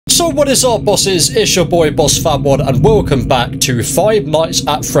So what is up, bosses? It's your boy Boss Fatwod and welcome back to Five Nights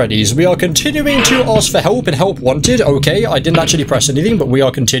at Freddy's. We are continuing to ask for help and help wanted. Okay, I didn't actually press anything, but we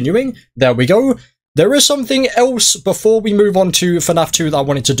are continuing. There we go. There is something else before we move on to FNAF 2 that I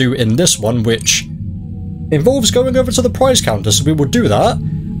wanted to do in this one, which involves going over to the prize counter, so we will do that.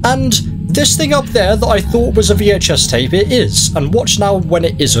 And this thing up there that I thought was a VHS tape, it is. And watch now when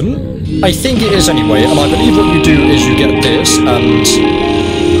it isn't. I think it is anyway, and I believe what you do is you get this and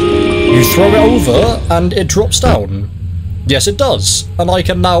you throw it over and it drops down. Yes, it does. And I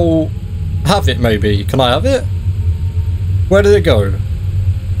can now have it, maybe. Can I have it? Where did it go?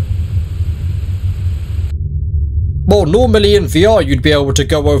 Well, normally in VR you'd be able to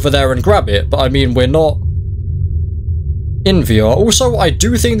go over there and grab it, but I mean, we're not in VR. Also, I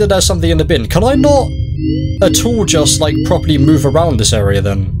do think that there's something in the bin. Can I not at all just, like, properly move around this area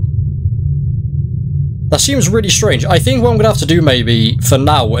then? That seems really strange. I think what I'm gonna have to do, maybe, for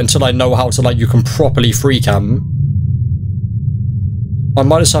now, until I know how to, like, you can properly free cam, I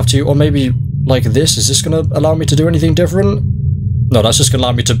might just have to, or maybe, like this, is this gonna allow me to do anything different? No, that's just gonna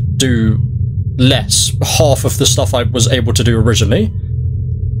allow me to do less. Half of the stuff I was able to do originally.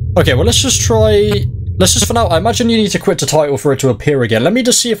 Okay, well, let's just try... Let's just, for now, I imagine you need to quit the title for it to appear again. Let me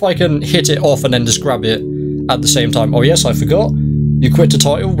just see if I can hit it off and then just grab it at the same time. Oh yes, I forgot. You quit the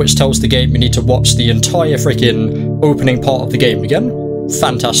title, which tells the game you need to watch the entire freaking opening part of the game again.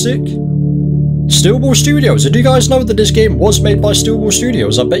 Fantastic. Stillwall Studios. Did you guys know that this game was made by Stillwall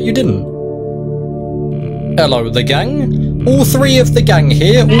Studios? I bet you didn't. Hello, the gang. All three of the gang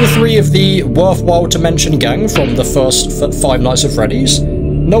here. All three of the worthwhile to mention gang from the first Five Nights at Freddy's.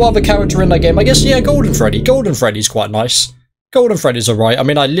 No other character in that game. I guess, yeah, Golden Freddy. Golden Freddy's quite nice. Golden Freddy's alright. I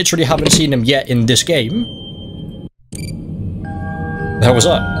mean, I literally haven't seen him yet in this game. The hell was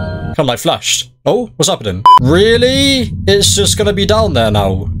that? Kind of like flashed. Oh, what's happening? Really? It's just gonna be down there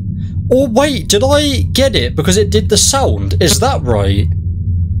now. Oh, wait, did I get it? Because it did the sound. Is that right?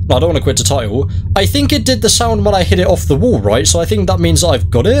 No, I don't want to quit the title. I think it did the sound when I hit it off the wall, right? So I think that means I've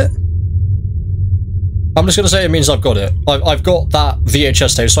got it. I'm just going to say it means I've got it. I've got that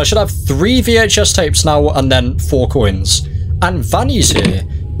VHS tape. So I should have 3 VHS tapes now and then 4 coins. And Vanny's here.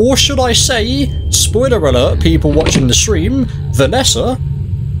 Or should I say, spoiler alert, people watching the stream, Vanessa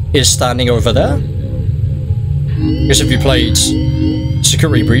is standing over there. I guess if you played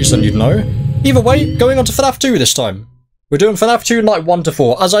Security Breach, then you'd know. Either way, going on to FNAF 2 this time. We're doing FNAF 2 night 1 to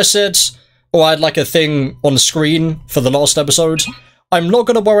 4. As I said, I had like a thing on screen for the last episode. I'm not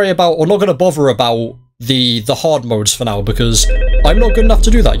going to worry about, or not going to bother about the hard modes for now, because I'm not good enough to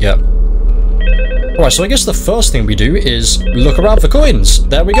do that yet. Alright, so I guess the first thing we do is look around for coins.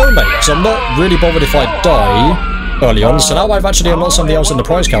 There we go, mate. So I'm not really bothered if I die early on. So now I've actually unlocked something else in the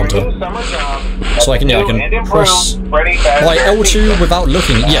prize counter. So I can, yeah, I can press my L2 without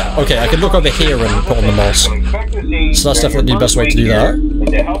looking. Yeah, okay, I can look over here and put on the mask. So that's definitely the best way to do that.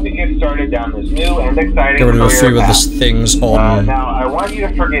 Get rid of a few of the things on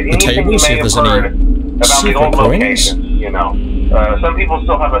the table, see if there's any secret coins. Some people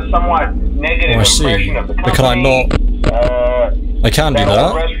still have a somewhat negative impression of the company. But can I not? I can do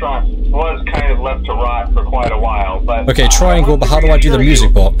that. The restaurant was kind of left to rot for quite a while, but okay, triangle, but how do I do the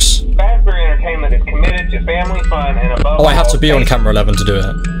music box? Fazbear Entertainment is committed to family fun and above all, I have to be on camera 11 to do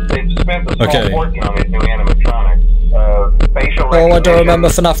it. They've spent a small fortune on these new animatronics. Facial I don't remember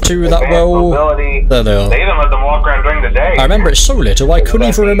FNAF 2 that well. There they are. They even let them walk around during the day. I remember it so little, I couldn't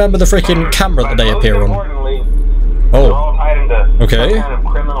even remember the freaking camera that they appear on. Oh. Okay.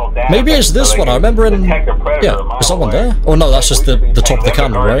 Maybe it's this one. I remember in... Yeah, is that one there? Oh no, that's just the top of the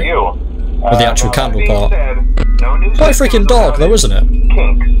candle, right? Or the actual candle part. Quite freaking dark though, isn't it?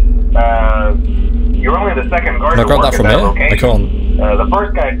 You're only the second guard. Can I grab that from here? I can't. The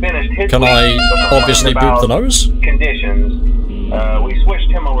first guy finished his. Can I obviously boot the nose? Conditions. We switched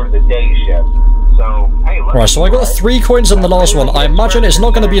him over to the day shift. So, hey, right, so I got 3 coins in the last one. I imagine it's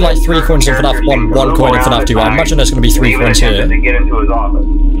not going to be like 3 coins in FNAF 1, 1 coin in FNAF 2. I imagine there's going to be 3 coins here.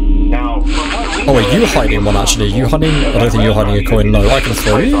 Oh, are you hiding one actually? Are you hiding? I don't think you're hiding a coin. No, I can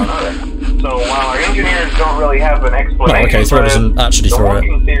throw you. So while our engineers don't really have an explanation, no, okay, throw doesn't actually throw it. The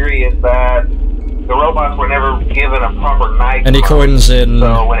working theory is that the robots were never given a proper night. Any coins in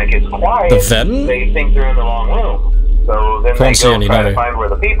so when it gets quiet, the vent? They think they're in the wrong room. So then Can't they go try to find where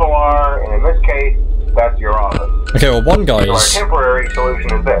the people are, and in this case, that's your office. Okay, well, one guy's so our temporary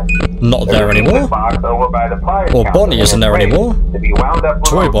solution is this. Not there anymore. Over by the prize or Bonnie isn't there anymore.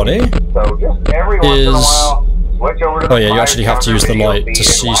 Toy Bonnie so just every once in a while, switch over to the yeah, you actually have to use the light to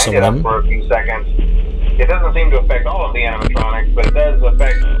see some of them. For a few seconds. It doesn't seem to affect all of the animatronics, but it does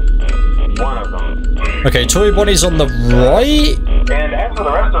affect one of them. Okay, Toy Bonnie's on the right. And as for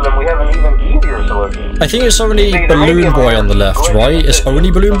the rest of them, an even easier solution. I think it's only Balloon Boy on the left, right? It's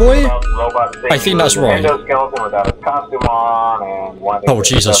only Balloon Boy? I think that's right. Oh,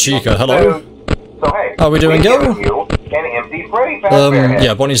 Jesus, Chica, hello? How are we doing, girl?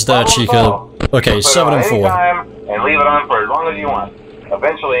 Yeah, Bonnie's there, Chica. Okay, 7 and 4. And leave it on for as long as you want.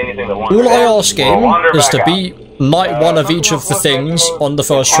 Eventually, anything that wants all I ask, game, is to beat night 1 of each of the things on the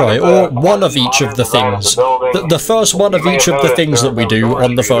first try, or one of each of the things. The first one of each of the things that we do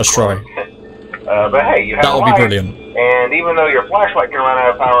on the first try. But hey, you have that would be brilliant. And even though your flashlight can run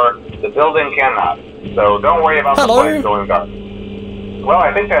out of power, the building cannot. So don't worry about the place going dark. Well,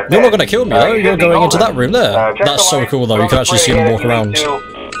 I think that's You're not going to kill me, though. You're going into that room there. That's so cool, though. You can actually see them walk around.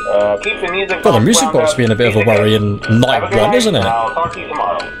 God, the music box being a bit of a worry in night 1, isn't it? I'll talk to you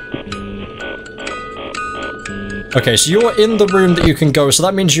tomorrow. Okay, so you're in the room that you can go, so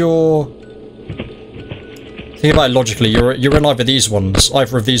that means you're... Think about it logically, you're in either of these ones,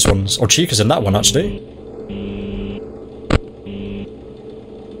 or Chica's in that one, actually.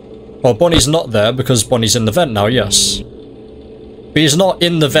 Well, Bonnie's not there, because Bonnie's in the vent now, yes. But he's not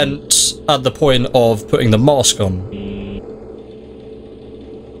in the vent at the point of putting the mask on.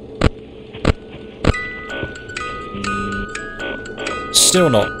 Still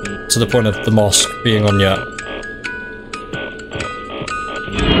not to the point of the mask being on yet.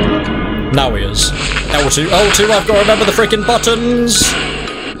 Now he is. L2, L2, I've got to remember the freaking buttons!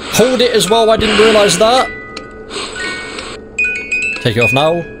 Hold it as well, I didn't realise that. Take it off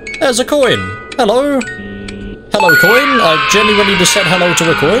now. There's a coin! Hello! Hello, coin! I genuinely just said hello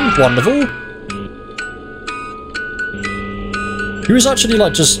to a coin. Wonderful. Who's actually,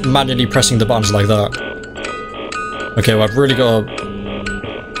 like, just manually pressing the buttons like that? Okay, well, I've really got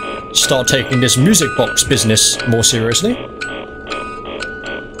to start taking this music box business more seriously.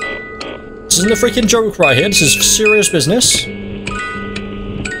 This isn't a freaking joke right here, this is serious business.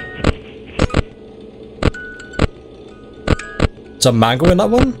 Is there mango in that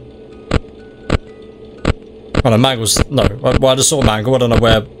one? Oh no, mango's... no, well, I just saw mango, I don't know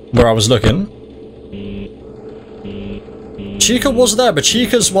where I was looking. Chica was there, but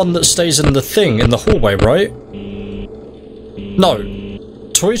Chica's one that stays in the thing, in the hallway, right? No.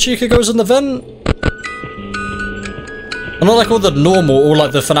 Toy Chica goes in the vent? And not like all the normal, or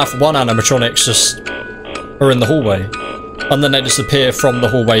like the FNAF 1 animatronics just are in the hallway. And then they disappear from the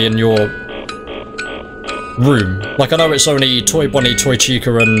hallway in your room. Like, I know it's only Toy Bonnie, Toy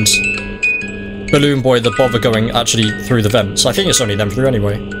Chica, and Balloon Boy that bother going actually through the vents. I think it's only them three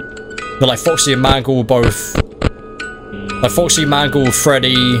anyway. But like Foxy and Mangle both... like Foxy, Mangle,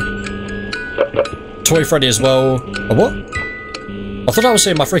 Freddy... Toy Freddy as well. Oh, what? I thought I was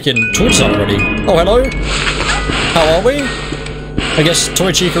seeing my freaking toys out already. Oh, hello? How are we? I guess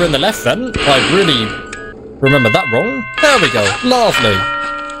Toy Chica in the left then. I really remember that wrong. There we go. Lovely.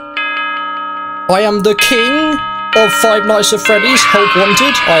 I am the king of Five Nights at Freddy's. Help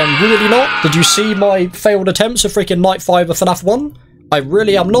wanted. I am really not. Did you see my failed attempts of freaking Night 5 of FNAF 1? I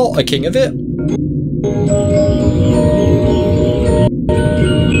really am not a king of it.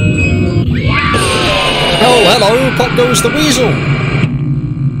 Oh, hello. Pop goes the weasel.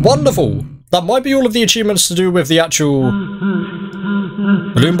 Wonderful. That might be all of the achievements to do with the actual...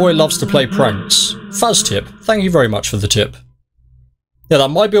 Balloon Boy loves to play pranks. Faz tip. Thank you very much for the tip. Yeah, that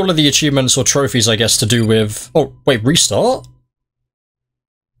might be all of the achievements or trophies, I guess, to do with... oh, wait, restart?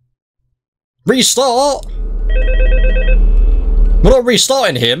 Restart? We're not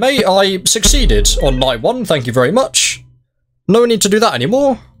restarting here, mate. I succeeded on night 1, thank you very much. No need to do that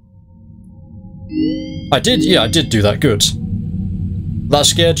anymore. I did, yeah, I did do that, good. That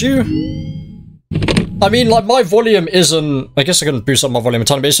scared you? I mean, like, my volume isn't... I guess I can boost up my volume a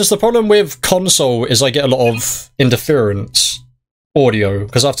ton, but it's just the problem with console is I get a lot of interference audio,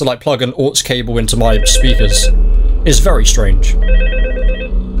 because I have to, like, plug an aux cable into my speakers. It's very strange.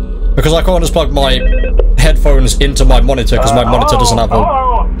 Because I can't just plug my headphones into my monitor, because my monitor doesn't have,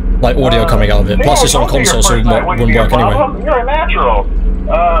 like, audio coming out of it. Plus, it's on console, so it wouldn't work anyway. You're a natural.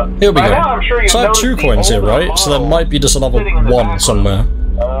 Here we go. So I have 2 coins here, right? So there might be just another 1 somewhere.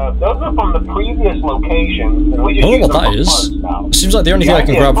 Those are from the previous location. And we just I don't know what that is. It seems like the only thing I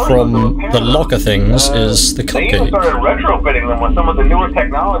can grab from the locker things is the cupcake. They even started retrofitting them with some of the newer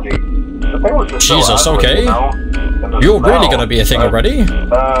technology. Jesus, okay. You're really going to be a thing already?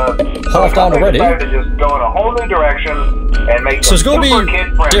 Half down already? To just go in a whole new direction and make so it's going to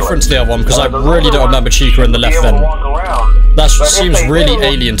be different to the other one, because I really don't remember Chica in the left vent. That seems really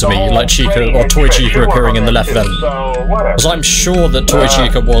alien to me, like Chica or Toy Chica appearing in the left vent. Because I'm sure that Toy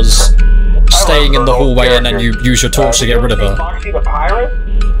Chica was staying in the hallway and then you use your torch to get rid of her.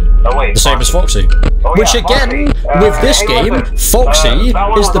 The same as Foxy. Which again, with this game, Foxy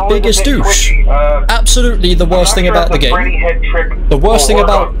is the biggest douche. Absolutely the worst thing about the game. The worst thing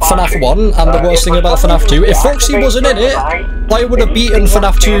about FNAF 1 and the worst thing about FNAF 2. If Foxy wasn't in it, I would have beaten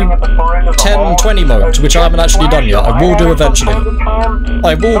FNAF 2 10-20 mode, which I haven't actually done yet. I will do eventually.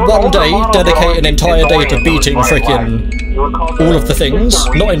 I will one day dedicate an entire day to beating freaking all of the things.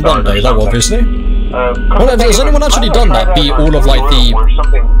 Not in one day though, obviously. Well, has anyone actually done that? Beat all of like the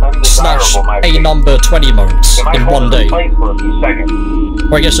 /A number 20 modes in one day?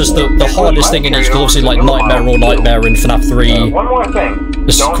 Or I guess just the hardest thing in each, because obviously like Nightmare or Nightmare in FNAF 3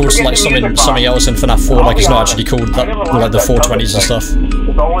 is called like something else in FNAF 4, like it's not actually called that, like the 420s and stuff.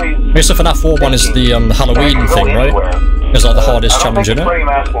 I guess the FNAF 4 one is the Halloween thing, right? It's like the hardest challenge in it.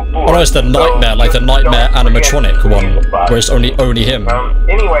 Oh no, it's the Nightmare, like the Nightmare animatronic one, where it's only him.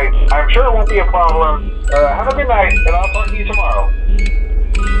 Anyway, I'm sure it won't be a problem. Have a good night, and I'll talk to you tomorrow.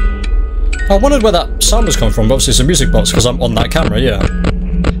 I wondered where that sound was coming from, but obviously it's a music box because I'm on that camera, yeah.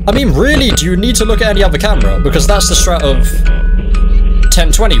 I mean, really, do you need to look at any other camera? Because that's the strat of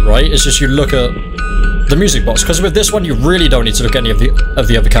 1020, right? It's just you look at the music box. Because with this one, you really don't need to look at any of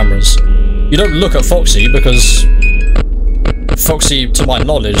the other cameras. You don't look at Foxy because Foxy, to my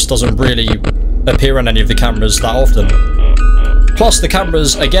knowledge, doesn't really appear on any of the cameras that often. Plus, the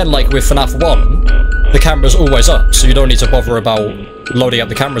cameras, again, like with FNAF 1, the camera's always up, so you don't need to bother about loading up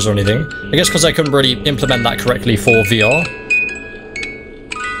the cameras or anything. I guess because I couldn't really implement that correctly for VR.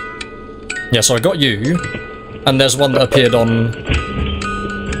 Yeah, so I got you, and there's one that appeared on...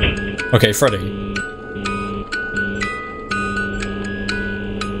 Okay, Freddy.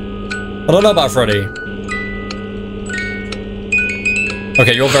 I don't know about Freddy.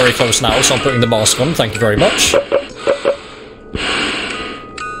 Okay, you're very close now, so I'm putting the mask on, thank you very much.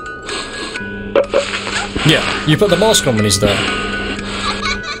 Yeah, you put the mask on when he's there.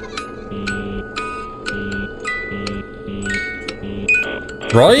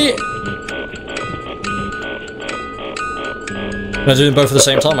 Right? Can I do them both at the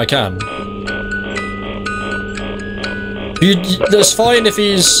same time? I can. That's fine if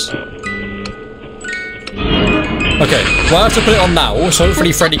he's... Okay, well I have to put it on now, so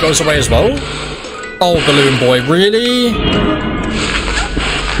hopefully Freddy goes away as well. Oh, Balloon Boy, really?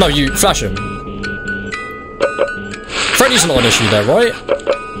 No, you flash him. Freddy's not an issue there, right?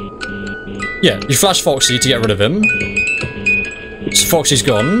 Yeah, you flash Foxy to get rid of him. So Foxy's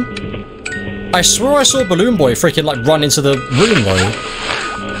gone. I swear I saw Balloon Boy freaking like run into the room though.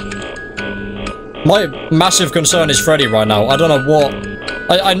 My massive concern is Freddy right now. I don't know what...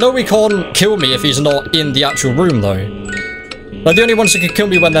 I know he can't kill me if he's not in the actual room though. Like the only ones that can kill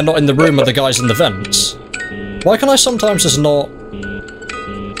me when they're not in the room are the guys in the vents. Why can I sometimes just not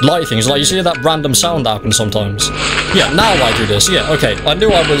light things? Like you see that random sound that happens sometimes. Yeah, now I do this. Yeah, okay. I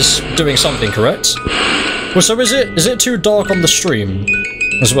knew I was doing something correct. Well, so is it too dark on the stream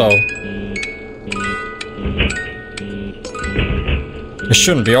as well? It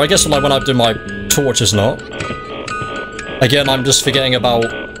shouldn't be. I guess like when I do my torch is not. Again, I'm just forgetting about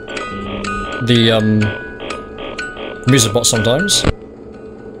the music box sometimes.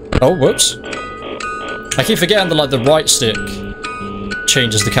 Oh, whoops. I keep forgetting that like the right stick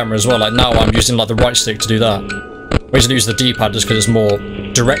changes the camera as well. Like now I'm using like the right stick to do that. I usually use the D-pad just because it's more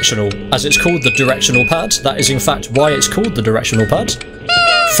directional. As it's called the directional pad. That is in fact why it's called the directional pad.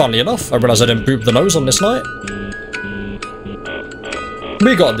 Funnily enough, I realised I didn't boop the nose on this night.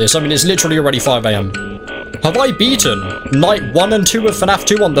 We got this. I mean, it's literally already 5 AM. Have I beaten night 1 and 2 of FNAF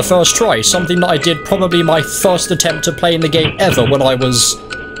 2 on the first try? Something that I did probably my first attempt to play in the game ever when I was...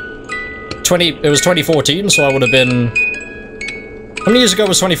 It was 2014, so I would have been... How many years ago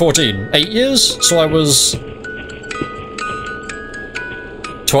was 2014? 8 years? So I was...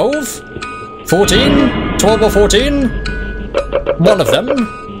 12? 14? 12 or 14? One of them.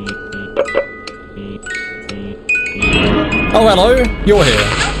 Oh, hello. You're here.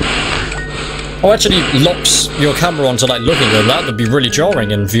 Oh, actually locks your camera onto like looking at that. Would be really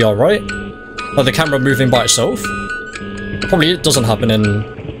jarring in VR, right? Like the camera moving by itself. Probably it doesn't happen in...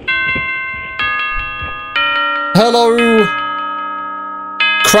 Hello!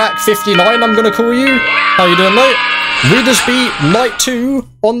 Crack59, I'm gonna call you. How you doing, mate? We just beat night 2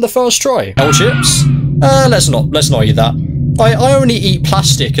 on the first try. L chips? Let's not eat that. I only eat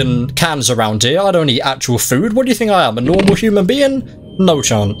plastic and cans around here. I don't eat actual food. What do you think I am, a normal human being? No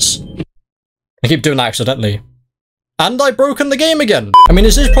chance. I keep doing that accidentally. And I've broken the game again. I mean,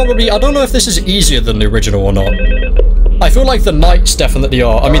 is this probably... I don't know if this is easier than the original or not. I feel like the nights definitely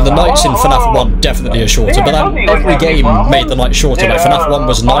are. I mean, the nights in FNAF 1 definitely are shorter, but then every game made the night shorter. Like, FNAF 1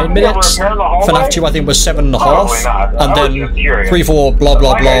 was 9 minutes, FNAF 2 I think was 7.5, and then 3, 4, blah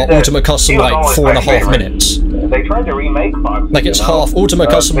blah blah, Ultimate Custom like 4.5 minutes. They tried to remake Fox. Like, it's half. Ultimate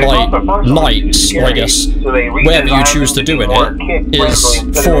Custom like nights, I guess, wherever you choose to do in it, is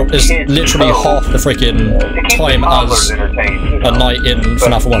literally half the freaking time as a night in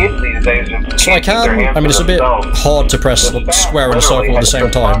FNAF 1. So I mean, it's a bit hard to press square and circle at the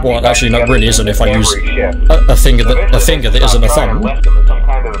same time. Well, actually, no, it really isn't if I use a finger that isn't a thumb.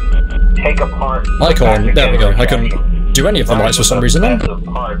 Icon, there we go. I couldn't do any of the lights for some reason then.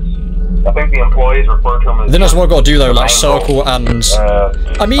 I think the employees refer to them as... Then that's what I gotta do though, like circle and...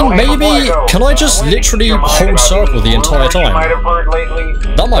 I mean, maybe... Can I just literally hold circle the entire time?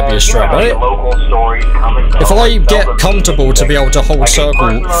 That might be a strat, right? If I get comfortable to be able to hold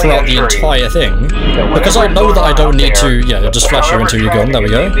circle throughout the entire thing, because I know that I don't need to... Yeah, just flash you until you're gone, there we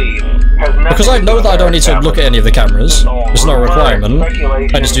go. Because I know that I don't need to look at any of the cameras. There's no requirement.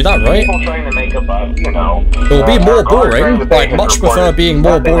 I just do that, right? It will be more boring, but I'd much prefer being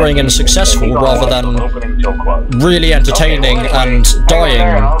more boring and successful rather than really entertaining and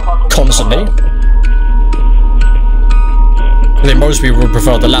dying constantly. I think most people would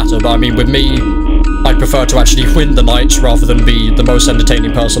prefer the latter, but I mean, with me, I'd prefer to actually win the nights rather than be the most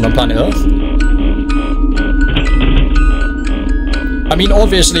entertaining person on planet Earth. I mean,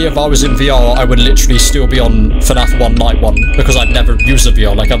 obviously, if I was in VR, I would literally still be on FNAF 1 Night 1, because I'd never used a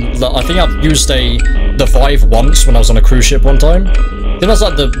VR. Like, I think I've used the Vive once when I was on a cruise ship one time. I think that was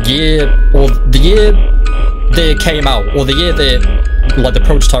like the year they came out, or the year they, like, the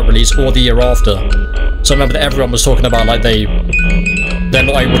prototype release, or the year after. So I remember that everyone was talking about, like, they're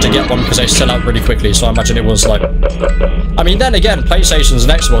not able to get one because they sell out really quickly, so I imagine it was like... I mean, then again, PlayStations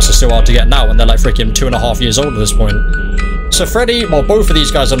and Xbox are still hard to get now, and they're like freaking 2.5 years old at this point. So Freddy, well, both of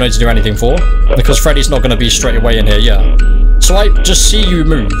these guys I don't need to do anything for, because Freddy's not going to be straight away in here, yeah. So I just see you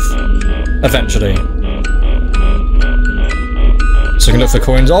move, eventually. So I can look for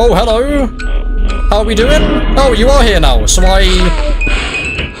coins. Oh, hello! How are we doing? Oh, you are here now, so I...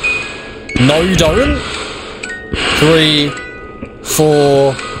 No, you don't. 3,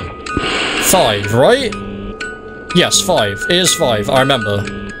 4, 5, right? Yes, 5. It is 5, I remember.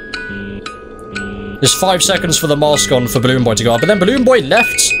 There's 5 seconds for the mask on for Balloon Boy to go up, but then Balloon Boy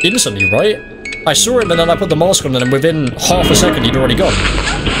left instantly, right? I saw him and then I put the mask on and then within half a second he'd already gone.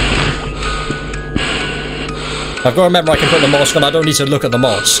 I've got to remember I can put the mask on, I don't need to look at the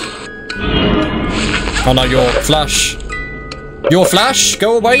mask. Oh no, your flash. Your flash?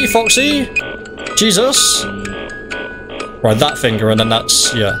 Go away, Foxy! Jesus! Right, that finger and then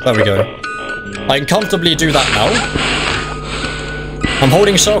that's... Yeah, there we go. I can comfortably do that now. I'm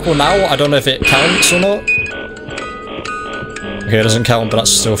holding circle now, I don't know if it counts or not. Okay, it doesn't count, but that's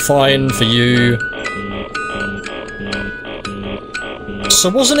still fine for you.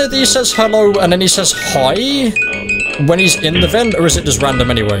 So wasn't it that he says hello and then he says hi when he's in the vent, or is it just random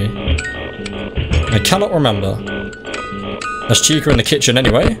anyway? I cannot remember. There's Chica in the kitchen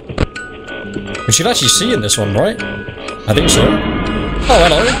anyway. Which you can actually see in this one, right? I think so. Oh,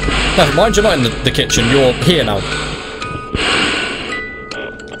 hello. Never mind, you're not in the kitchen, you're here now.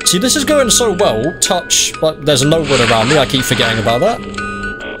 See, this is going so well. Touch, but there's no one around me. I keep forgetting about that.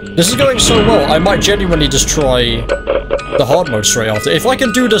 This is going so well, I might genuinely just try the hard mode straight after. If I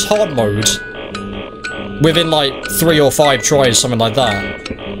can do this hard mode within like 3 or 5 tries, something like that,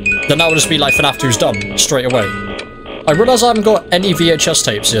 then that would just be like FNAF 2's done straight away. I realise I haven't got any VHS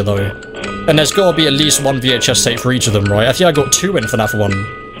tapes here though. And there's got to be at least 1 VHS tape for each of them, right? I think I got 2 in FNAF 1.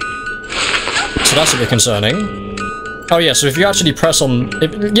 So that's a bit concerning. Oh yeah, so if you actually press on...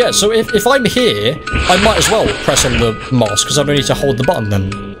 so if I'm here, I might as well press on the mask, because I don't need to hold the button then.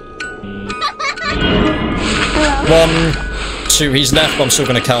 1, 2, he's left, but I'm still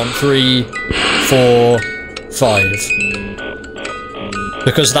going to count. 3, 4, 5.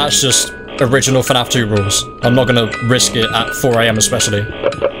 Because that's just original FNAF 2 rules. I'm not going to risk it at 4 AM especially.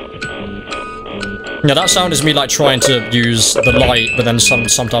 Yeah, that sound is me like trying to use the light, but then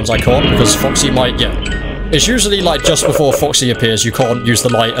sometimes I can't, because Foxy might... Yeah. It's usually like just before Foxy appears, you can't use the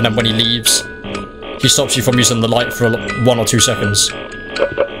light, and then when he leaves, he stops you from using the light for 1 or 2 seconds.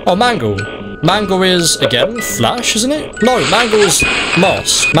 Oh, Mangle. Mangle is, again, Flash, isn't it? No, Mangle's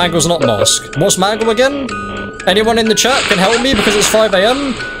Mask. Mangle's not Mask. What's Mangle again? Anyone in the chat can help me because it's 5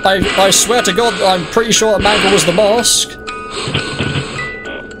 AM? I swear to God, I'm pretty sure that Mangle was the Mask.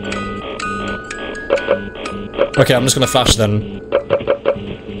 Okay, I'm just gonna flash then.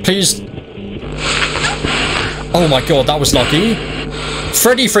 Please... Oh my god, that was lucky.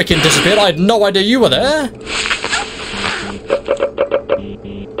 Freddy freaking disappeared. I had no idea you were there.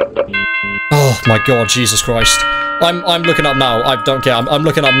 my god, Jesus Christ. I'm looking up now. I don't care. I'm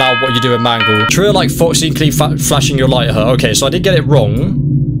looking up now what you do in Mangle. True, like Foxy and Cleve flashing your light at her. Okay, so I did get it wrong.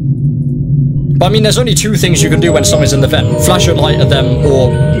 But I mean, there's only two things you can do when someone's in the vent. Flash your light at them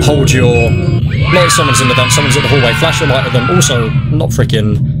or hold your... Not someone's in the vent, someone's in the hallway. Flash your light at them. Also, not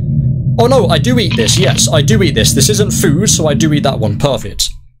freaking... Oh no, I do eat this. Yes, I do eat this. This isn't food, so I do eat that one. Perfect.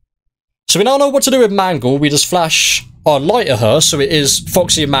 So we now know what to do with Mangle. We just flash our light at her. So it is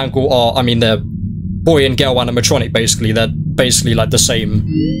Foxy and Mangle are... I mean, they're boy and girl animatronic, basically. They're basically like the same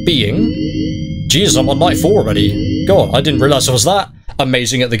being. Jesus, I'm on night 4 already. God, I didn't realise I was that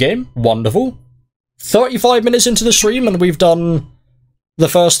amazing at the game. Wonderful. 35 minutes into the stream and we've done the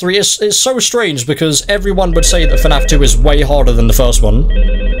first 3. It's so strange because everyone would say that FNAF 2 is way harder than the first one.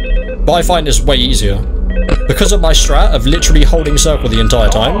 But I find this way easier. Because of my strat of literally holding circle the entire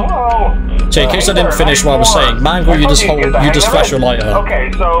time. So in case I didn't finish what I was saying, Mangle, you just flash your light at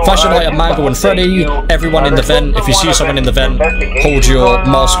her. Flash your light at Mangle and Freddy, everyone in the vent. If you see someone in the vent, hold your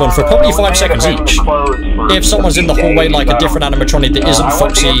mask on for probably 5 seconds each. If someone's in the hallway like a different animatronic that isn't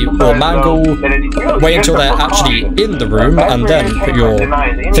Foxy or Mangle, wait until they're actually in the room and then put your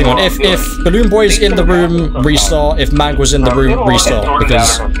thing on. If Balloon Boy's in the room, restart. If Mangle's in the room, restart.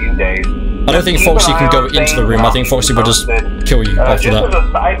 Because I don't think Foxy can go into the room. I think Foxy will just kill you after that.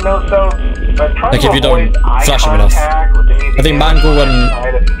 Like if you don't flash him enough. I think Mangle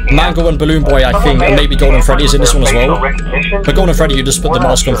and Balloon Boy, I think, and maybe Golden Freddy is in this one as well. But Golden Freddy, you just put the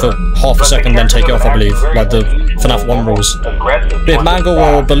mask on for half a second, then take it off, I believe, like the FNAF 1 rules. But if Mangle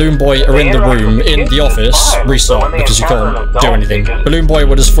or Balloon Boy are in the room, in the office, restart, because you can't do anything. Balloon Boy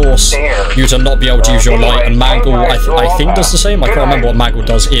would just force you to not be able to use your light, and Mangle, I think, does the same. I can't remember what Mangle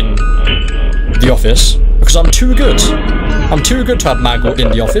does in the office, because I'm too good. I'm too good to have Mangle in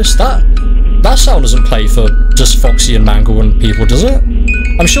the office. That sound doesn't play for just Foxy and Mangle and people, does it?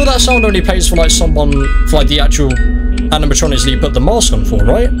 I'm sure that sound only plays for like someone, for like the actual animatronics that you put the mask on for,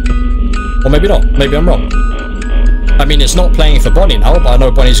 right? Or maybe not. Maybe I'm wrong. I mean, it's not playing for Bonnie now, but I know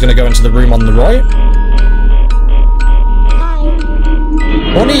Bonnie's going to go into the room on the right.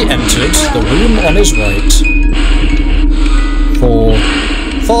 Bonnie entered the room on his right. 4,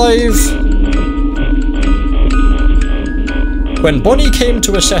 5... When Bonnie came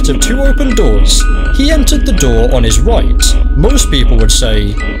to a set of 2 open doors, he entered the door on his right. Most people would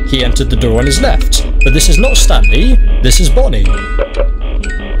say he entered the door on his left, but this is not Stanley, this is Bonnie.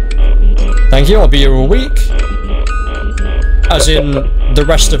 Thank you, I'll be here all week. As in the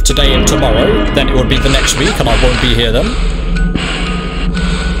rest of today and tomorrow, then it would be the next week and I won't be here then.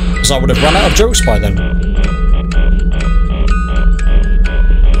 Because I would have run out of jokes by then.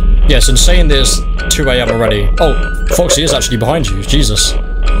 Yes, and saying this 2 AM already. Oh, Foxy is actually behind you. Jesus.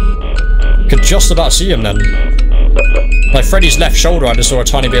 Could just about see him then. Like Freddy's left shoulder, I just saw a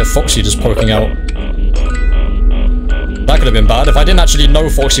tiny bit of Foxy just poking out. That could have been bad. If I didn't actually know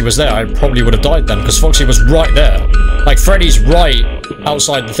Foxy was there, I probably would have died then, because Foxy was right there. Like Freddy's right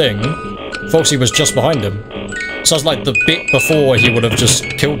outside the thing. Foxy was just behind him. So it's like the bit before he would have just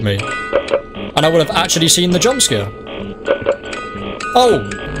killed me. And I would have actually seen the jump scare. Oh!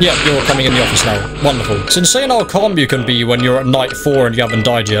 Yeah, you're coming in the office now. Wonderful. It's insane how calm you can be when you're at night 4 and you haven't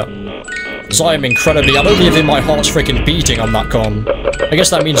died yet. Because I am incredibly... I don't even my heart's freaking beating, I'm that calm. I guess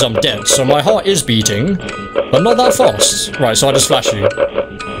that means I'm dead, so my heart is beating, but not that fast. Right, so I just flash you.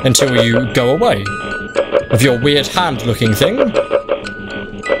 Until you go away. With your weird hand-looking thing.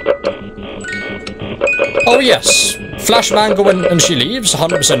 Oh yes. Flash Mangle and she leaves.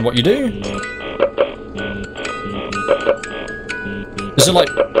 100% what you do. Is it like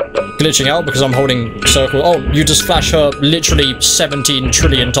glitching out because I'm holding circle? Oh, you just flash her literally 17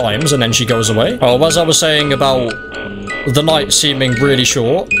 trillion times and then she goes away. Oh, as I was saying about the night seeming really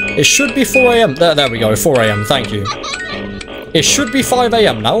short, it should be 4 AM. There we go, 4 AM, thank you. It should be 5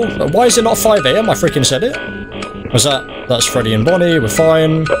 AM now. Why is it not 5 AM? I freaking said it. Was that's Freddy and Bonnie, we're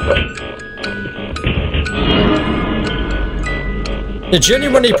fine. It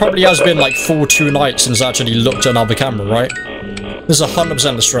genuinely probably has been like full 2 nights since I actually looked at another camera, right? This is 100%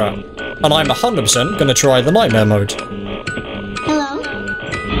 the strat. And I'm 100% gonna try the nightmare mode. Hello?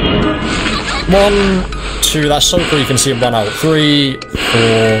 1, 2, that's so cool you can see him run out. 3,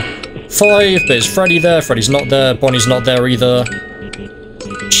 4, 5, there's Freddy there, Freddy's not there, Bonnie's not there either.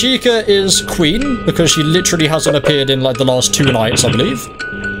 Chica is Queen, because she literally hasn't appeared in like the last 2 nights, I believe.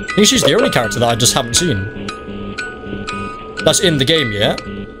 I think she's the only character that I just haven't seen. That's in the game yet.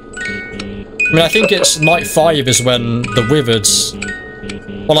 I mean, I think it's night 5 is when the Wizards,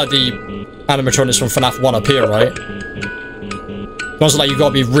 or like the animatronics from FNAF 1 appear, right? Because like you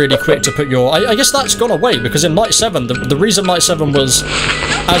gotta be really quick to put your... I guess that's gone away, because in night 7, the reason night 7 was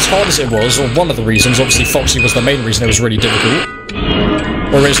as hard as it was, or one of the reasons, obviously Foxy was the main reason it was really difficult,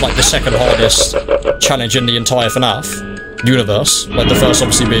 or is like the second hardest challenge in the entire FNAF universe, like the first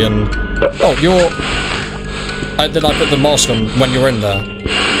obviously being, oh, did I put the mask on when you're in there?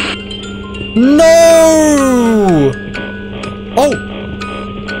 No! Oh!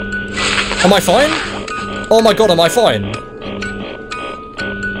 Am I fine? Oh my god, am I fine?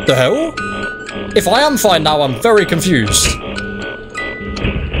 The hell? If I am fine now, I'm very confused.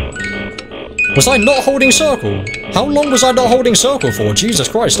 Was I not holding circle? How long was I not holding circle for? Jesus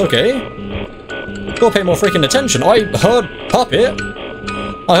Christ, okay. Gotta pay more freaking attention. I heard puppet.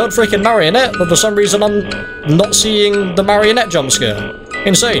 I heard freaking marionette, but for some reason I'm not seeing the marionette jump scare.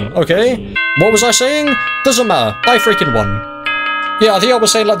 Insane, okay. What was I saying? Doesn't matter. I freaking won. Yeah, I think I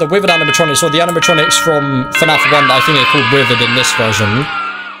was saying like the withered animatronics, or the animatronics from FNAF 1 that I think are called withered in this version.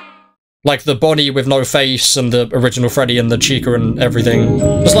 Like the Bonnie with no face and the original Freddy and the Chica and everything.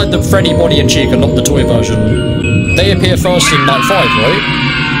 Just like the Freddy, Bonnie and Chica, not the toy version. They appear first in Night 5, right?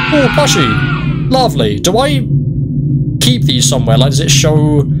 Oh, plushy. Lovely. Do I keep these somewhere? Like, does it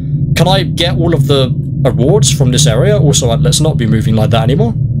show... Can I get all of the awards from this area? Also, let's not be moving like that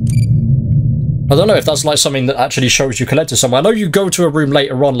anymore. I don't know if that's like something that actually shows you collected somewhere. I know you go to a room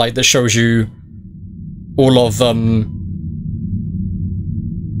later on, like, that shows you all of,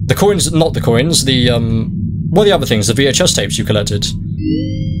 the coins, not the coins, the, what are the other things? The VHS tapes you collected.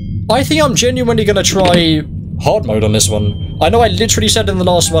 I think I'm genuinely gonna try hard mode on this one. I know I literally said in the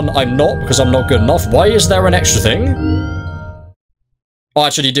last one I'm not, because I'm not good enough. Why is there an extra thing? I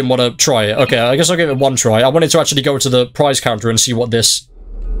actually didn't want to try it. Okay, I guess I'll give it one try. I wanted to actually go to the prize counter and see what this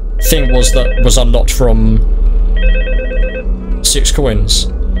thing was that was unlocked from 6 coins.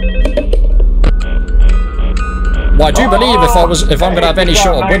 Well, I do believe if I'm gonna have any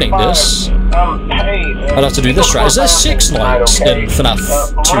shot of winning this, I'd have to do this right. Is there 6 nights in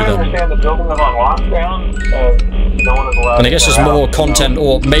FNAF 2 then? And I guess there's more content,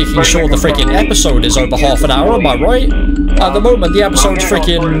 or making sure the freaking episode is over half an hour, am I right? At the moment, the episode's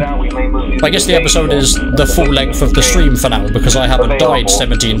freaking... I guess the episode is the full length of the stream for now, because I haven't died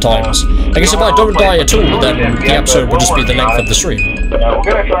 17 times. I guess if I don't die at all, then the episode will just be the length of the stream.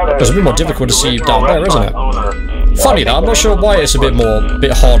 It's a bit more difficult to see down there, isn't it? Funny though, I'm not sure why it's a bit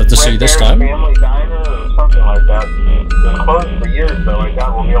harder to see this time. Something like that. It's closed for years, so I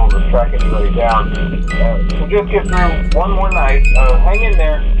doubt we'll be able to track anybody down. So just get through one more night. Hang in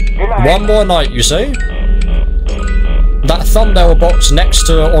there. Good night. One more night, you say? That thumbnail box next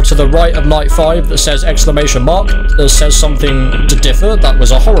to or to the right of night 5 that says exclamation mark that says something to differ. That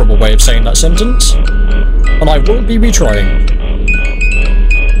was a horrible way of saying that sentence. And I won't be retrying.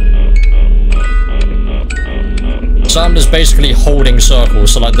 Sam is basically holding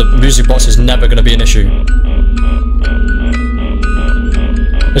circles, so like the music box is never going to be an issue.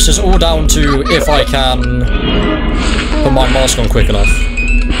 This is all down to if I can put my mask on quick enough.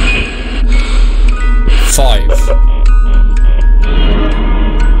 5.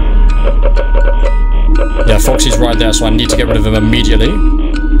 Yeah, Foxy's right there, so I need to get rid of him immediately.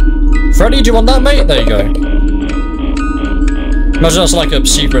 Freddy, do you want that, mate? There you go. Imagine that's like a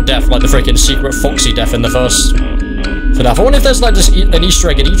secret death, like the freaking secret Foxy death in the first FNAF. I wonder if there's like just an Easter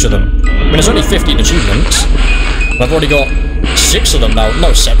egg in each of them. I mean, there's only 15 achievements. I've already got 6 of them now.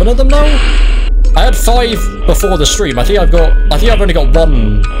 No, 7 of them now? I had 5 before the stream. I think I've only got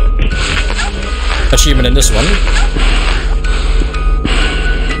 1 achievement in this one.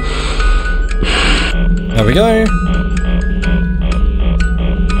 There we go.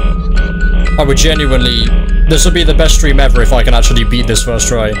 I would genuinely... This would be the best stream ever if I can actually beat this first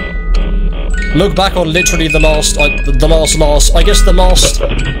try. Look back on literally the last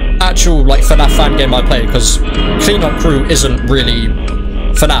actual like FNAF fan game I played, because Clean Up Crew isn't really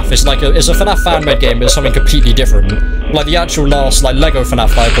FNAF. It's like it's a FNAF fan made game, but it's something completely different. Like the actual last like Lego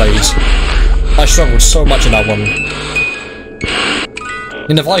FNAF I played, I struggled so much in that one.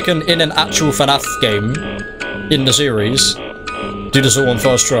 And if I can, in an actual FNAF game in the series, do this all on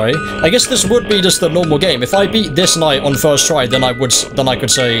first try, I guess this would be just the normal game. If I beat this night on first try, then I could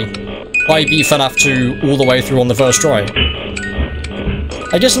say I beat FNAF 2 all the way through on the first try.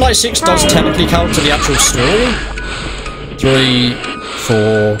 I guess night 6 does technically count to the actual story. 3,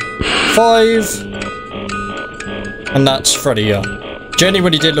 4, 5, and that's Freddy. Yeah,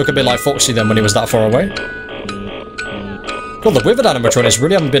 genuinely did look a bit like Foxy then when he was that far away. God, the withered animatronics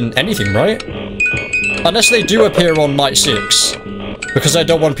really haven't been anything, right? Unless they do appear on night 6, because I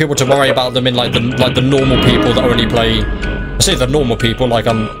don't want people to worry about them in like the normal people that only play. I say the normal people like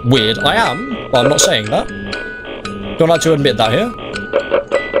I'm weird. I am, but I'm not saying that. Don't like to admit that here.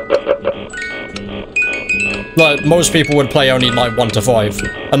 Like, most people would play only night 1 to 5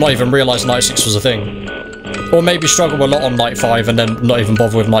 and not even realise night 6 was a thing. Or maybe struggle a lot on night 5 and then not even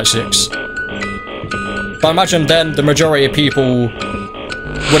bother with night 6. But I imagine then the majority of people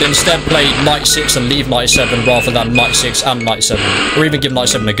would instead play night 6 and leave night 7 rather than night 6 and night 7. Or even give night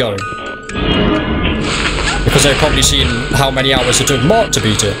 7 a go. Because they've probably seen how many hours it took Mark to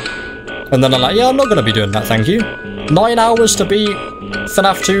beat it. And then they're like, yeah, I'm not going to be doing that, thank you. 9 hours to beat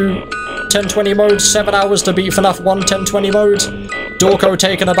FNAF 2 1020 mode, 7 hours to beat FNAF 1 1020 mode. Dorko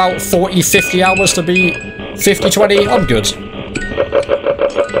taking about 40-50 hours to beat 5020. I'm good.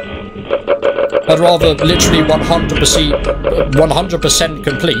 I'd rather literally 100%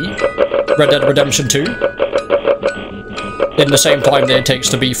 complete Red Dead Redemption 2 in the same time that it takes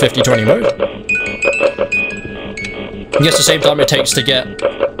to beat 5020 mode. I guess the same time it takes to get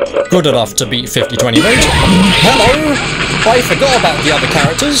good enough to beat 5020 mode. Hello! I forgot about the other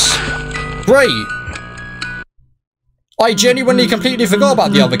characters. Great. I genuinely completely forgot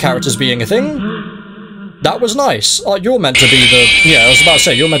about the other characters being a thing. That was nice. Oh, you're meant to be the... Yeah, I was about to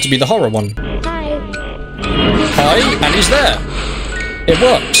say, you're meant to be the horror one. Hi. Hi, and he's there. It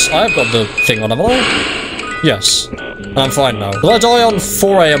works. I have got the thing on, haven't I? Yes. And I'm fine now. Did I die on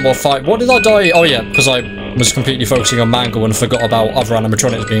 4 AM or 5? What did I die? Oh yeah, because I was completely focusing on Mangle and forgot about other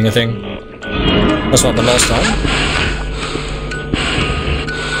animatronics being a thing. That's what the last time.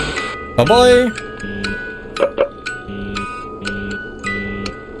 Bye-bye.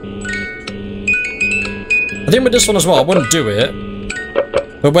 I think with this one as well, I wouldn't do it.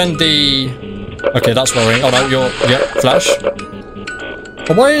 But when the... Okay, that's worrying. Oh no, you're... Yep, flash.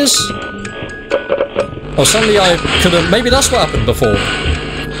 But why is... Oh, suddenly I couldn't... Maybe that's what happened before.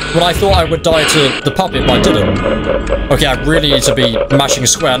 When I thought I would die to the puppet, but I didn't. Okay, I really need to be mashing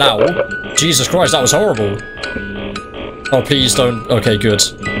square now. Jesus Christ, that was horrible. Oh, please don't... Okay, good.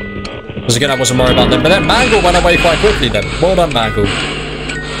 Because again, I wasn't worried about them. But then Mangle went away quite quickly then. Well done, Mangle.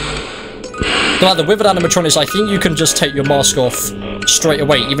 But like the withered animatronics, I think you can just take your mask off straight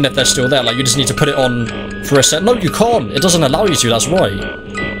away, even if they're still there. Like, you just need to put it on for a set. No, you can't. It doesn't allow you to, that's right.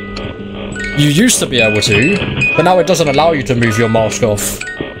 You used to be able to, but now it doesn't allow you to move your mask off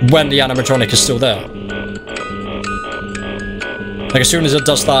when the animatronic is still there. Like, as soon as it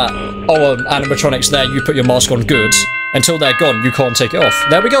does that, oh, animatronic's there, you put your mask on, good. Until they're gone, you can't take it off.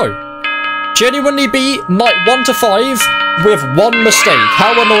 There we go. Genuinely beat night 1 to 5 with 1 mistake.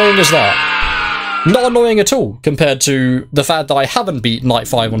 How annoying is that? Not annoying at all, compared to the fact that I haven't beat night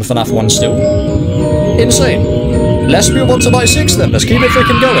 5 on FNAF 1 still. Insane. Let's move on to night 6 then. Let's keep it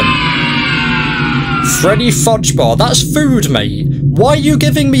freaking going. Freddy Fudge Bar. That's food, mate. Why are you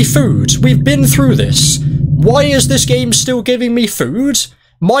giving me food? We've been through this. Why is this game still giving me food?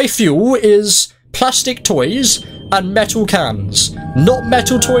 My fuel is plastic toys and metal cans. Not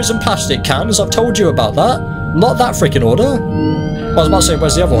metal toys and plastic cans. I've told you about that. Not that freaking order. I was about to say,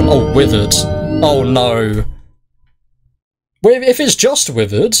 where's the other one? Oh, withered. Oh no. Wait, if it's just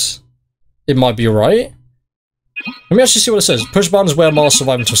withered, it might be alright. Let me actually see what it says. Push buttons, wear masks,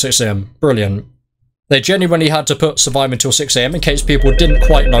 survive until 6 AM. Brilliant. They genuinely had to put survive until 6 AM in case people didn't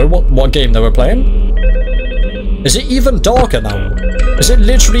quite know what game they were playing. Is it even darker now? Is it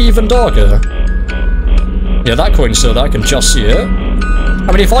literally even darker? Yeah, that coin's still there. I can just see it.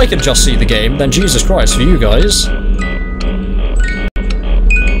 I mean, if I can just see the game, then Jesus Christ for you guys.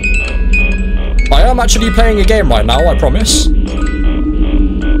 I am actually playing a game right now, I promise. I'm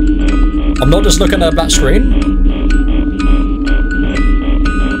not just looking at a back screen.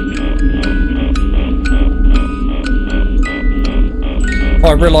 Oh,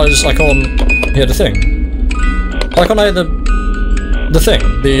 I realise I can't hear the thing. I can't hear the thing,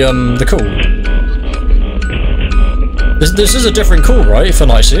 the call. This is a different call, right, for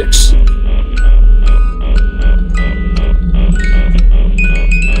night 6?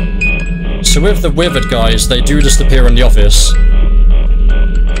 So with the withered guys, they do just appear in the office.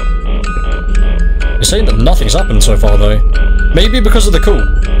 You're saying that nothing's happened so far, though. Maybe because of the call.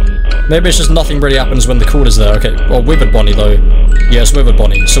 Maybe it's just nothing really happens when the call is there. Okay, well, withered Bonnie, though. Yeah, it's withered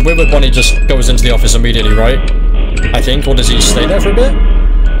Bonnie. So withered Bonnie just goes into the office immediately, right? I think. Or does he stay there for a bit?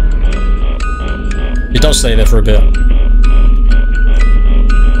 He does stay there for a bit.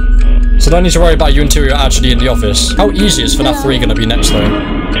 So don't need to worry about you until you're actually in the office. How easy is FNAF 3 gonna be next, though?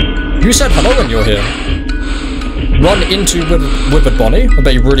 You said hello when you're here. Run into withered Bonnie. I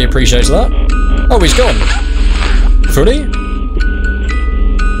bet he really appreciates that. Oh, he's gone. Fully?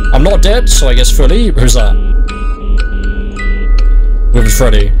 I'm not dead, so I guess fully. Who's that? Withered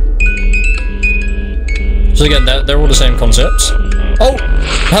Freddy. So again, they're all the same concepts. Oh!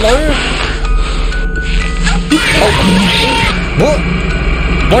 Hello? Oh. What?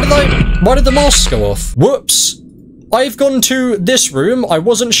 Why did I... Why did the masks go off? Whoops. I've gone to this room. I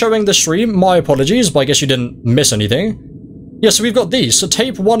wasn't showing the stream. My apologies, but I guess you didn't miss anything. Yeah, so we've got these. So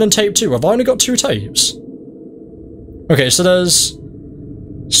tape 1 and tape 2. Have I only got 2 tapes? Okay, so there's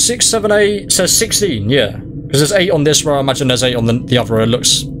 6, 7, 8. It says 16, yeah. Because there's 8 on this row. I imagine there's 8 on the other row. It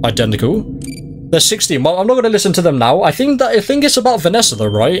looks identical. There's 16. Well, I'm not going to listen to them now. I think it's about Vanessa though,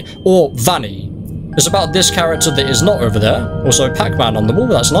 right? Or Vanny. It's about this character that is not over there. Also, Pac-Man on the wall.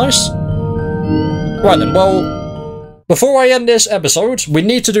 That's nice. Right then, well... Before I end this episode, we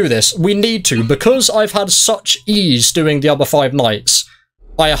need to do this. We need to, because I've had such ease doing the other 5 nights.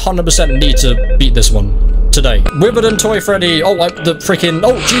 I 100% need to beat this one today. Withered and Toy Freddy. Oh, the freaking...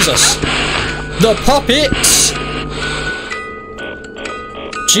 Oh, Jesus. The puppets.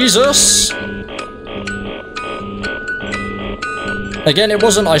 Jesus. Again, it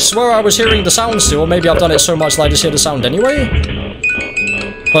wasn't... I swear I was hearing the sound still. Maybe I've done it so much that I just hear the sound anyway.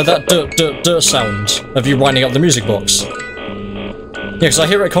 Like that sound of you winding up the music box. Yeah, because I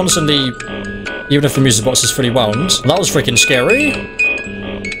hear it constantly, even if the music box is fully wound. That was freaking scary.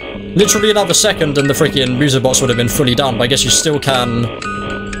 Literally another second and the freaking music box would have been fully down, but I guess you still can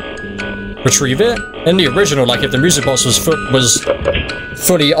retrieve it. In the original, like, if the music box was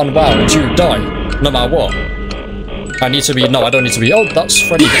fully unwound, you'd die, no matter what. I need to be... No, I don't need to be... Oh, that's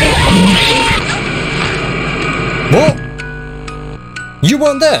Freddy. What? You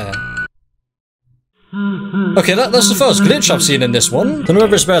weren't there? Okay, that's the first glitch I've seen in this one. I don't know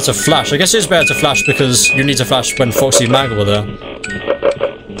whether it's better to flash. I guess it's better to flash because you need to flash when Foxy and Mangle were there.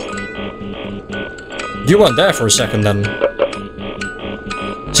 You weren't there for a second then.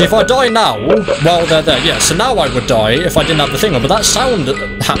 See, if I die now, while they're there, yeah, so now I would die if I didn't have the thing on, but that sound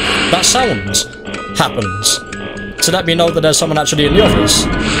happens to let me know that there's someone actually in the office.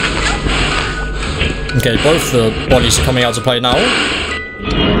 Okay, both the Bonnies are coming out to play now.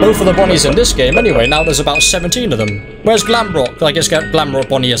 Both of the Bonnies in this game, anyway. Now there's about 17 of them. Where's Glamrock? I guess Glamrock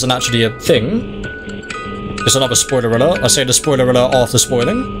Bonnie isn't actually a thing. It's another spoiler alert. I say the spoiler alert after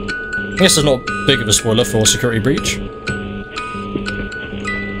spoiling. I guess it's not big of a spoiler for Security Breach.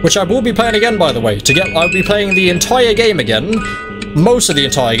 Which I will be playing again, by the way. I'll be playing the entire game again. Most of the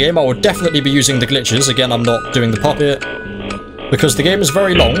entire game. I will definitely be using the glitches. Again, I'm not doing the puppet. Because the game is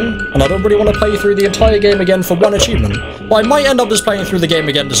very long, and I don't really want to play through the entire game again for one achievement. But I might end up just playing through the game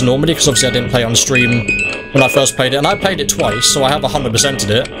again as normally, because obviously I didn't play on stream when I first played it, and I played it twice, so I have 100%ed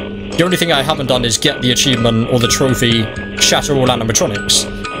it. The only thing I haven't done is get the achievement or the trophy, shatter all animatronics.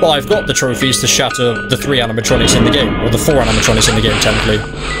 But I've got the trophies to shatter the 3 animatronics in the game, or the 4 animatronics in the game, technically.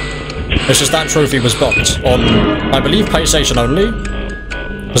 It's just that trophy was bugged on, I believe, PlayStation only.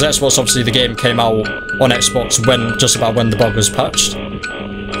 Because Xbox, obviously, the game came out on Xbox just about when the bug was patched.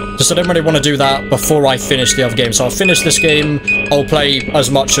 Just I don't really want to do that before I finish the other game. So I'll finish this game, I'll play as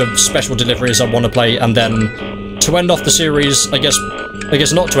much of Special Delivery as I want to play, and then to end off the series, I guess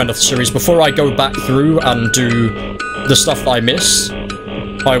not to end off the series, before I go back through and do the stuff that I missed,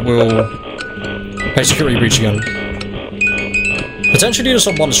 I will play Security Breach again. Potentially just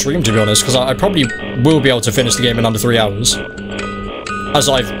on one stream, to be honest, because I probably will be able to finish the game in under 3 hours. As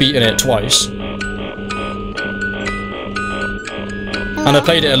I've beaten it twice. And I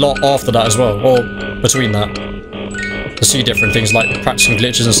played it a lot after that as well, or between that. To see different things like practicing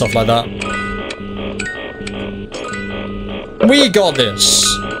glitches and stuff like that. We got this!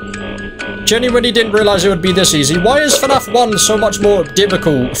 Genuinely didn't realise it would be this easy. Why is FNAF 1 so much more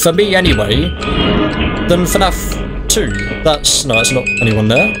difficult, for me anyway, than FNAF 2? No, that's not anyone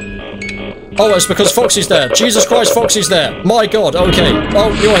there. Oh, it's because Foxy's there. Jesus Christ, Foxy's there. My God, okay.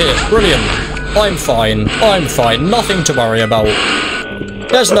 Oh, you're here. Brilliant. I'm fine. I'm fine. Nothing to worry about.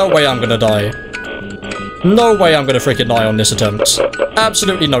 There's no way I'm gonna die. No way I'm gonna freaking die on this attempt.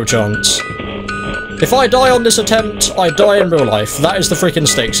 Absolutely no chance. If I die on this attempt, I die in real life. That is the freaking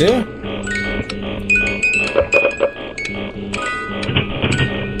stakes here.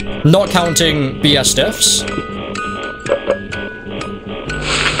 Not counting BS deaths.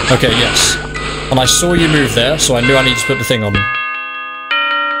 Okay, yes. And I saw you move there, so I knew I needed to put the thing on.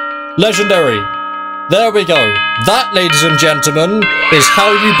 Legendary. There we go. That, ladies and gentlemen, is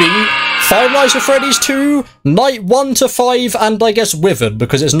how you beat Five Nights at Freddy's 2, Night 1 to 5, and I guess Withered,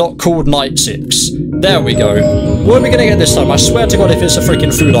 because it's not called Night 6. There we go. What are we gonna get this time? I swear to God if it's a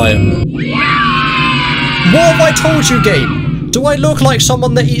freaking food item. What have I told you, game? Do I look like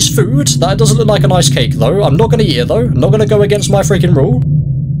someone that eats food? That doesn't look like a nice cake, though. I'm not gonna eat it, though. I'm not gonna go against my freaking rule.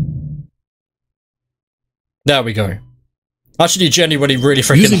 There we go. Actually, genuinely really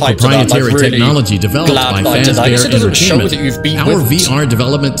freaking hyped about that. Like, really technology developed by Fazbear Entertainment, our VR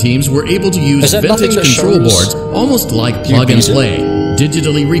development teams were able to use vintage control boards almost like plug and play.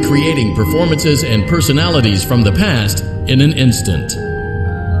 digitally recreating performances and personalities from the past in an instant.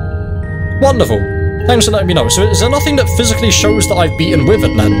 Wonderful. Thanks for letting me know. So is there nothing that physically shows that I've beaten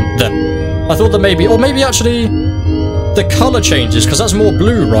Withered then? I thought that maybe, or maybe actually the colour changes, because that's more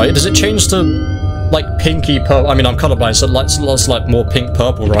blue, right? Does it change to, like, pinky purple? I mean, I'm colourblind, so it's like more pink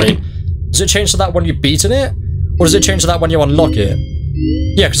purple, right? Does it change to that when you've beaten it? Or does it change to that when you unlock it?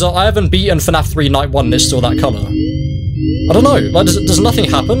 Yeah, because I haven't beaten FNAF 3 Night 1 and it's still that colour. I don't know, like, does nothing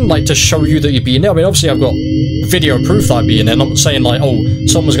happen, like, to show you that you've beaten it? I mean, obviously I've got video proof that I've beaten it. I'm not saying, like, oh,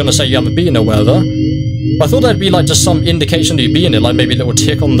 someone's going to say you haven't beaten it or whatever. But I thought there'd be, like, just some indication that you've beaten it, like maybe a little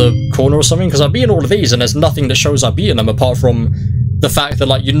tick on the corner or something, because I've beaten all of these and there's nothing that shows I've beaten them apart from the fact that,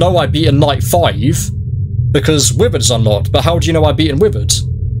 like, you know I've beaten Night 5 because Withered's unlocked, but how do you know I've beaten Withered?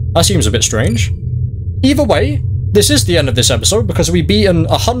 That seems a bit strange. Either way, this is the end of this episode because we've beaten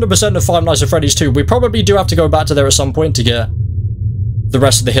 100% of Five Nights at Freddy's 2. We probably do have to go back to there at some point to get the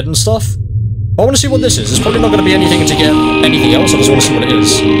rest of the hidden stuff. I want to see what this is. It's probably not going to be anything to get anything else. I just want to see what it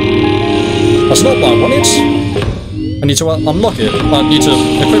is. That's not what I wanted. I need to unlock it. I need to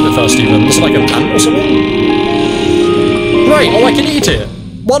equip it first even. Is it like an ant or something? Great! Oh, I can eat it!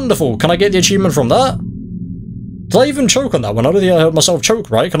 Wonderful! Can I get the achievement from that? Did I even choke on that one? I don't think I heard myself choke,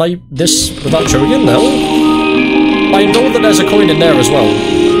 right? Can I eat this without choking? No? I know that there's a coin in there as well.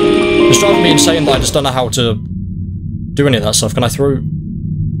 It's driving me insane that I just don't know how to do any of that stuff. Can I throw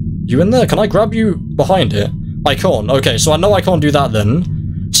you in there? Can I grab you behind it? I can't. Okay, so I know I can't do that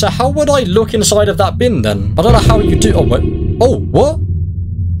then. So how would I look inside of that bin then? I don't know how you do. Oh, wait. Oh, what?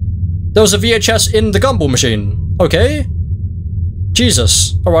 There was a VHS in the gumball machine. Okay.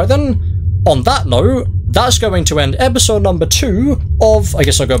 Jesus. Alright then. On that note, that's going to end episode number 2 of, I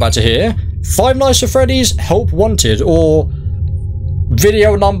guess I'll go back to here, Five Nights at Freddy's Help Wanted, or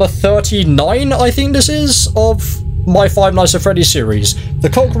video number 39, I think this is, of my Five Nights at Freddy's series. The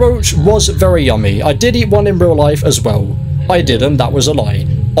cockroach was very yummy. I did eat one in real life as well. I didn't, that was a lie.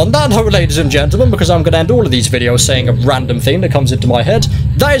 On that note, ladies and gentlemen, because I'm going to end all of these videos saying a random thing that comes into my head,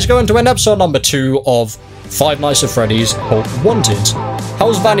 that is going to end episode number 2 of Five Nights at Freddy's Help Wanted.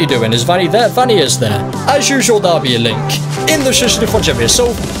 How's Vanny doing? Is Vanny there? Vanny is there. As usual, there'll be a link in the description if you want to check it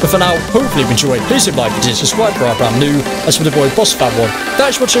yourself. But for now, hopefully you enjoyed. Please hit like, subscribe for our brand new. As for the boy, Boss Fatwod,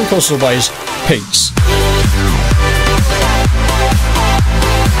 thanks for watching, close always. Peace.